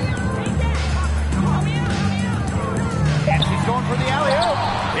 And she's going for the alley-oop.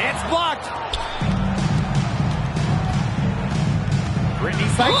 It's blocked. Brittany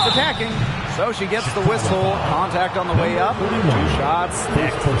Sykes attacking. So she gets the whistle. Contact on the way up. 2 shots.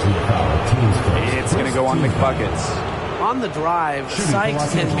 It's going to go on McBuckets. On the drive,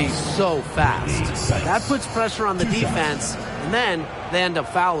 Sykes can be so fast. That puts pressure on the defense, and then they end up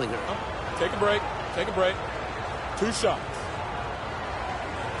fouling her. Take a break. Take a break. 2 shots.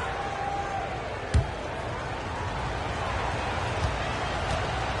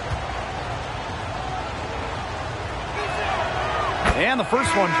 And the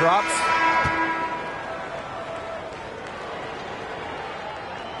first one drops.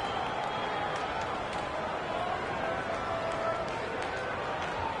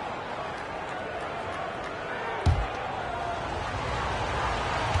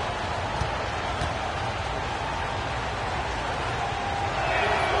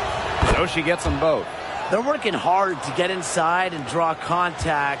 So she gets them both. They're working hard to get inside and draw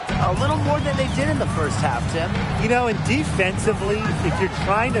contact a little more than they did in the first half, Tim. You know, and defensively, if you're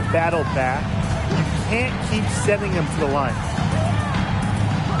trying to battle back, you can't keep sending them to the line.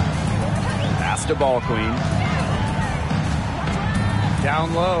 Pass to Ball Queen.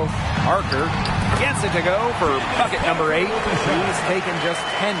 Down low. Parker gets it to go for bucket number 8. She's taken just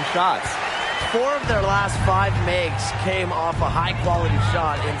 10 shots. 4 of their last 5 makes came off a high-quality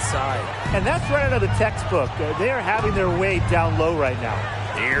shot inside. And that's right out of the textbook. They are having their way down low right now.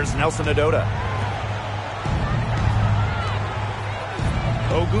 Here's Nelson Adota.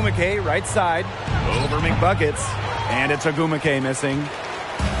 Ogumake right side. Over McBuckets. And it's Ogumake missing.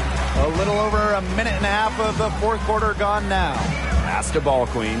 A little over a minute and a half of the fourth quarter gone now. Pass to Ball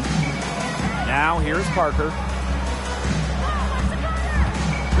Queen. Now here's Parker.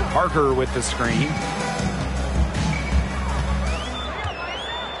 Parker with the screen.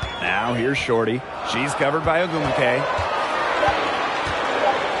 Now here's Shorty. She's covered by Ogumake.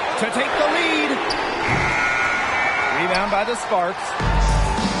 To take the lead. Rebound by the Sparks.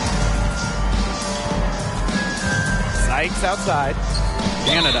 Sykes outside.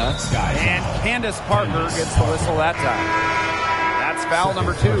 Canada. And Candace Parker gets the whistle that time. That's foul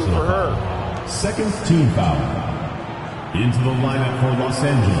number 2 for her. Second team foul. Into the lineup for Los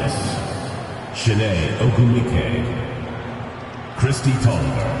Angeles, Shanae Ogumake, Christy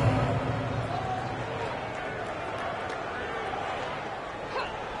Tolliver.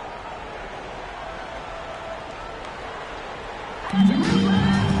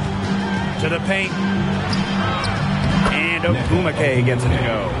 To the paint. And Ogumake gets it to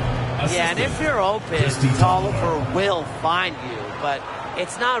go. Yeah, and if you're open, Tolliver will find you, but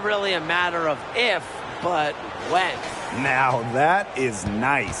it's not really a matter of if, but when. Now that is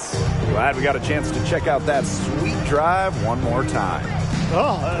nice. Glad we got a chance to check out that sweet drive one more time.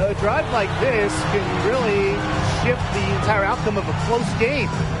 Oh, a drive like this can really shift the entire outcome of a close game.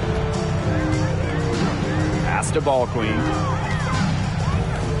 Pass to Ball Queen.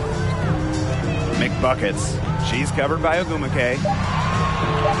 McBuckets. She's covered by Ogumake.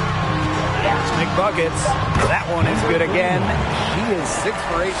 McBuckets. That one is good again. She is 6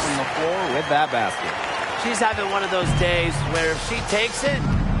 for 8 from the floor with that basket. She's having one of those days where if she takes it,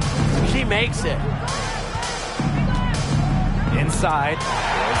 she makes it. Inside.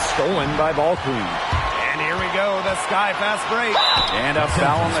 Was stolen by Ball Queen. And here we go, the sky fast break. And a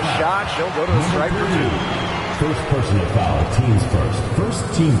foul on the shot. She'll go to the strike for 2. First personal foul, teams first. First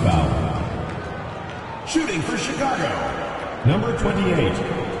team foul. Shooting for Chicago, number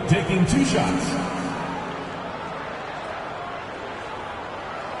 28, taking 2 shots.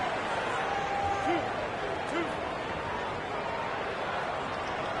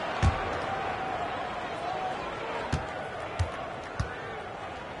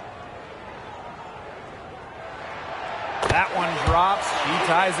 That one drops. She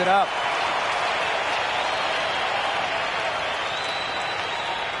ties it up.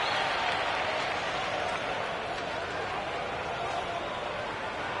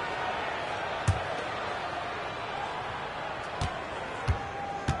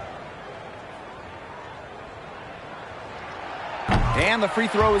 And the free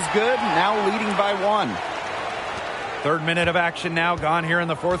throw is good, now leading by 1. 3rd minute of action now gone here in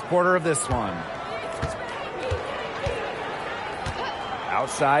the 4th quarter of this one.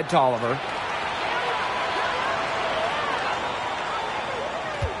 Outside Tolliver.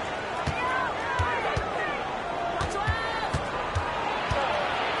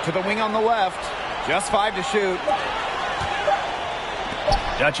 To the wing on the left. Just 5 to shoot.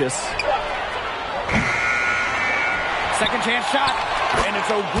 Duchess. Second chance shot. And it's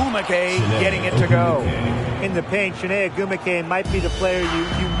Ogwumike getting it to go. In the paint, Chiney Ogwumike might be the player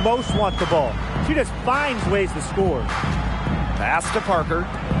you most want the ball. She just finds ways to score. Pass to Parker.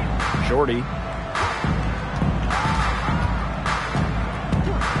 Shorty.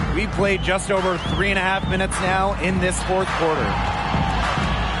 We've played just over 3.5 minutes now in this fourth quarter.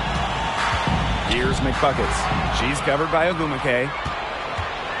 Here's McBuckets. She's covered by Ogwumike.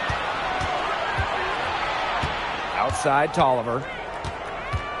 Outside Tolliver.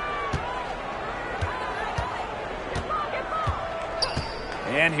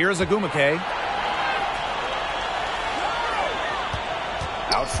 And here's Ogwumike.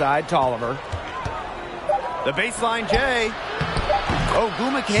 Outside Tolliver. The baseline J.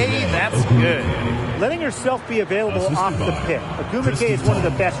 Ogwumike, that's good. Letting herself be available off the pick. Ogwumike is one of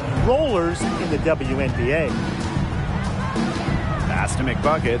the best rollers in the WNBA. Pass to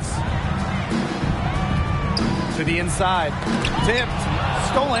McBuckets. To the inside. Tipped.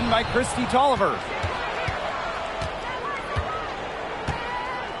 Stolen by Christy Tolliver.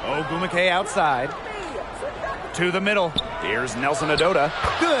 Ogwumike outside. To the middle. Here's Nelson Adota.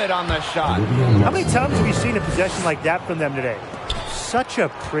 Good on the shot. How many times have you seen a possession like that from them today? Such a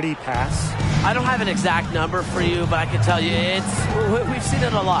pretty pass. I don't have an exact number for you, but I can tell you we've seen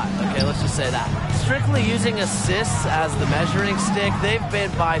it a lot. Okay, let's just say that. Strictly using assists as the measuring stick, they've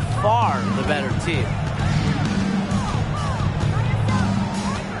been by far the better team.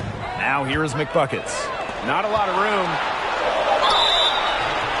 Now here is McBuckets. Not a lot of room.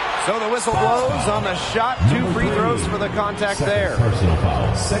 So the whistle blows on the shot. 2 free throws for the contact there. Personal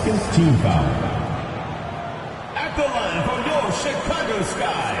foul. Second team foul. At the line for your Chicago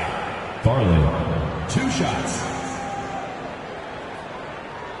Sky. Farley, 2 shots.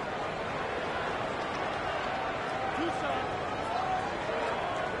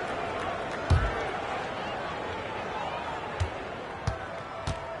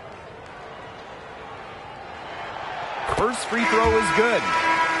 First free throw is good.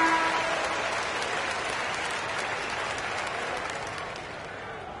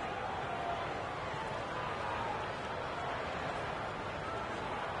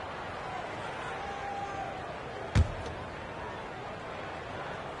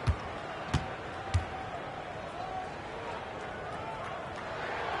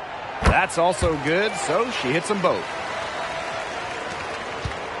 That's also good, so she hits them both.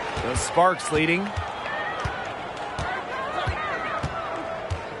 The Sparks leading.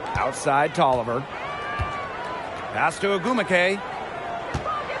 Outside Tolliver. Pass to Ogwumike.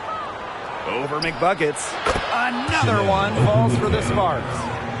 Over McBuckets. Another one falls for the Sparks.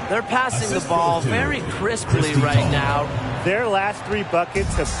 They're passing the ball very crisply right now. Their last 3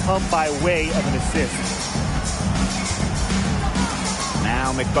 buckets have come by way of an assist.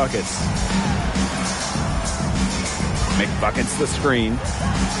 Now McBuckets. McBuckets the screen.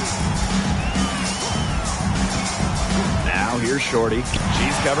 Now here's Shorty.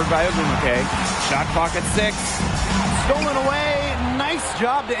 She's covered by Ogwumike. Shot clock at 6. Stolen away. Nice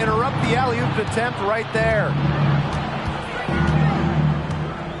job to interrupt the alley-oop attempt right there.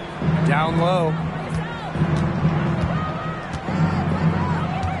 Down low.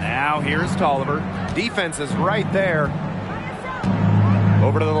 Now here's Tolliver. Defense is right there.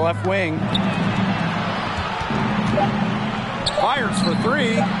 Over to the left wing. Fires for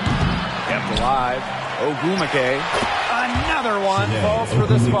 3. Kept alive. Ogwumike. Another one falls for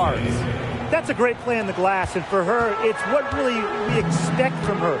the Sparks. That's a great play on the glass, and for her, it's what really we expect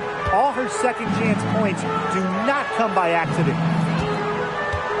from her. All her second chance points do not come by accident.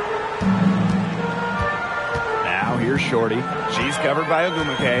 Now here's Shorty. She's covered by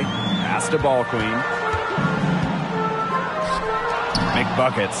Ogwumike. Pass to Ball Queen.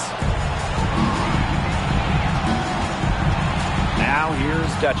 McBuckets. Now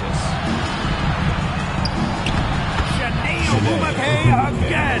here's Duchess. Ogwumike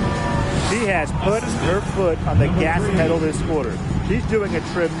again. She has put her foot on the gas pedal this quarter. She's doing a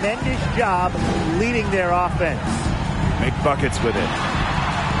tremendous job leading their offense. McBuckets with it.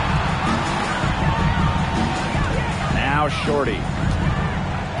 Now Shorty.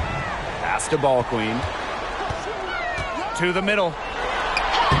 Pass to Ball Queen. To the middle.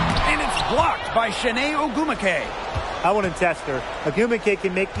 And it's blocked by Chiney Ogwumike. I wouldn't test her. Ogwumike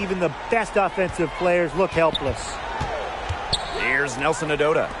can make even the best offensive players look helpless. Here's Nelson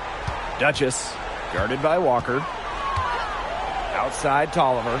Adota. Duchess, guarded by Walker. Outside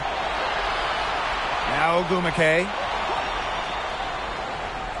Tolliver. Now Ogwumike.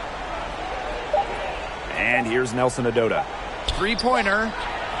 And here's Nelson Adota. 3-pointer.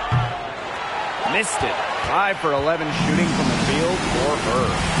 Missed it. 5 for 11 shooting from the field for her.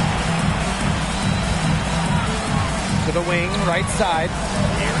 To the wing, right side.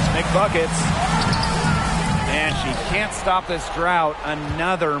 Here's McBuckets. And she can't stop this drought.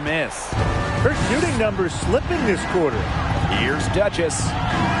 Another miss. Her shooting numbers slipping this quarter. Here's Duchess.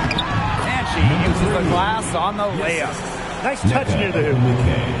 And she uses the glass on the layup. Nice touch near the hoop.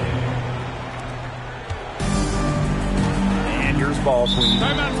 And here's Ball Queen.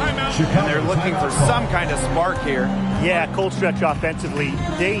 Timeout. And they're looking for some kind of spark here. Yeah, cold stretch offensively.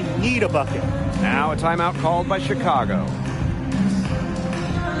 They need a bucket. Now a timeout called by Chicago.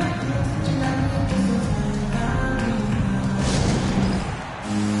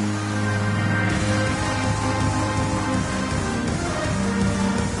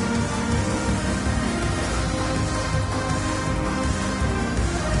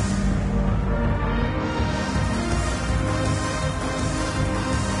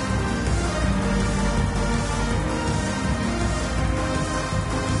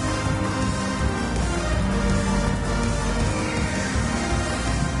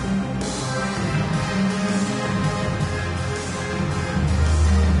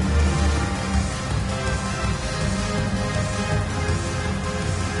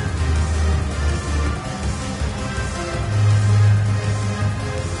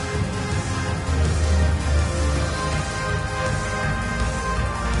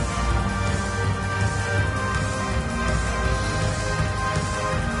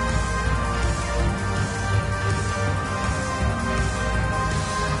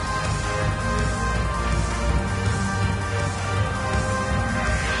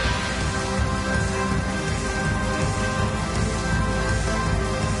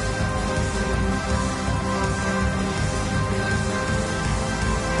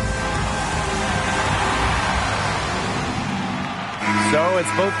 So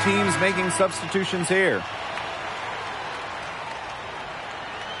it's both teams making substitutions here.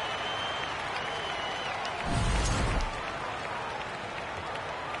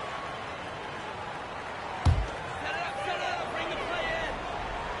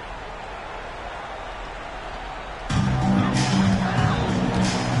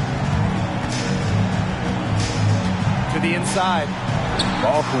 To the inside.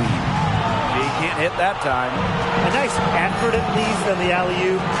 Ball Queen. He can't hit that time. A nice effort at least on the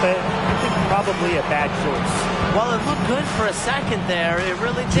alley-oop, but I think probably a bad choice. Well, it looked good for a second there. It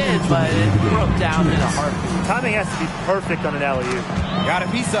really did, but it broke down in a heartbeat. Timing has to be perfect on an alley-oop. Got a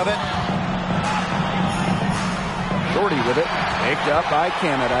piece of it. Shorty with it. Picked up by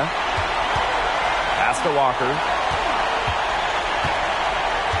Canada. Pass to Walker.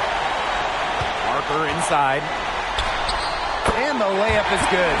 Parker inside. And the layup is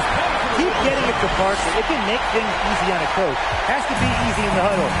good. Keep getting it to Parker. It can make things easy on a coach. Has to be easy in the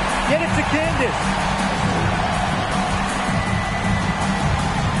huddle. Get it to Candace.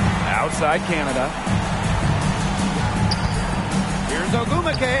 Outside Canada. Here's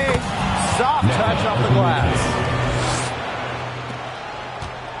Ogumake. Soft touch off the glass.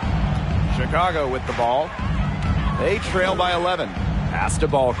 Chicago with the ball. They trail by 11. Pass to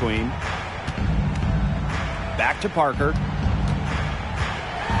Ball Queen. Back to Parker.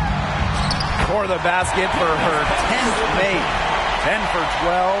 For the basket for her 10th mate. 10 for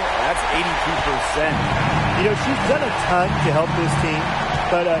 12. That's 82%. You know, she's done a ton to help this team,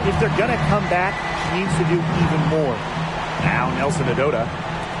 but if they're going to come back, she needs to do even more. Now Nelson Adota.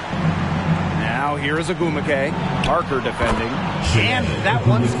 Now here is Ogumake. Parker defending. And that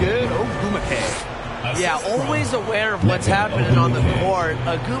one's good. Ogumake. Yeah, always aware of what's happening on the court.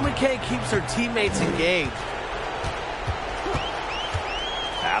 Ogumake keeps her teammates engaged.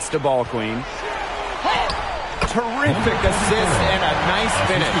 Pass to Ball Queen. Terrific assist and a nice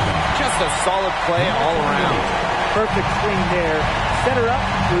finish. Just a solid play all around. Perfect screen there. Set her up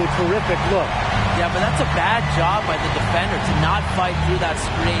with a terrific look. Yeah, but that's a bad job by the defender to not fight through that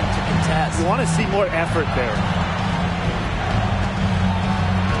screen to contest. You want to see more effort there.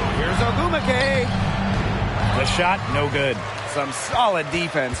 Here's Ogumake. The shot, no good. Some solid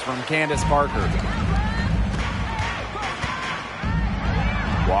defense from Candace Parker.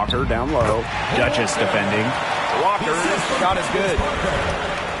 Walker down low. Duchess defending. Walker, shot is good.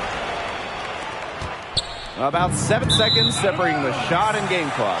 About 7 seconds separating the shot and game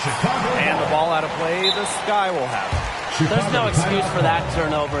clock. And the ball out of play, the Sky will have it. There's no excuse for that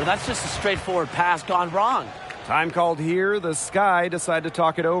turnover. That's just a straightforward pass gone wrong. Time called here. The Sky decide to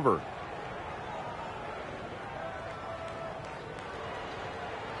talk it over.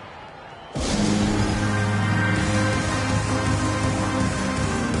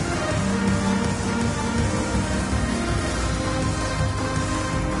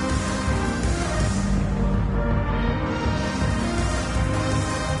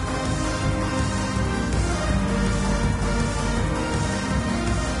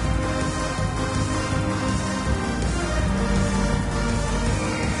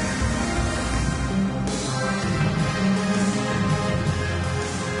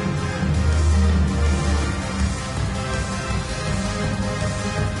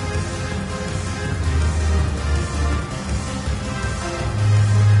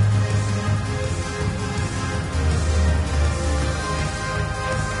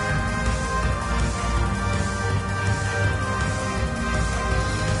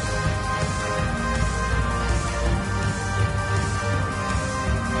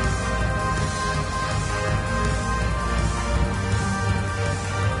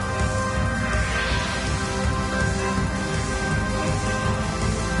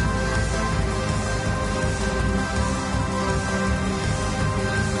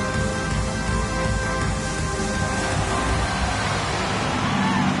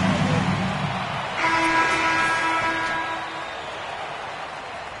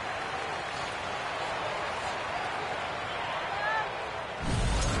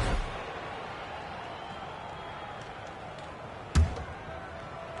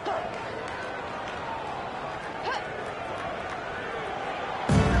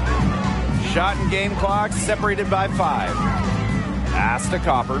 Shot and game clock separated by 5. Pass to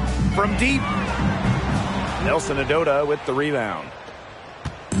Copper from deep. Nelson Adota with the rebound.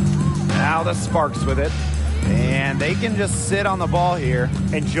 Now the Sparks with it. And they can just sit on the ball here.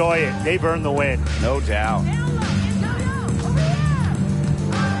 Enjoy it. They've earned the win. No doubt.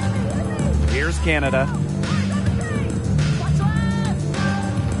 Here's Canada.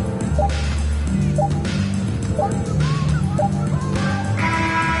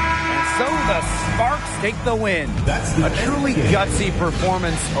 So the Sparks take the win. A truly gutsy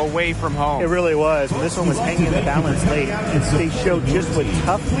performance away from home. It really was. This one was hanging in the balance late. They showed just what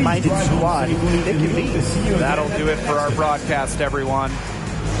tough-minded squad they can be. That'll do it for our broadcast, everyone.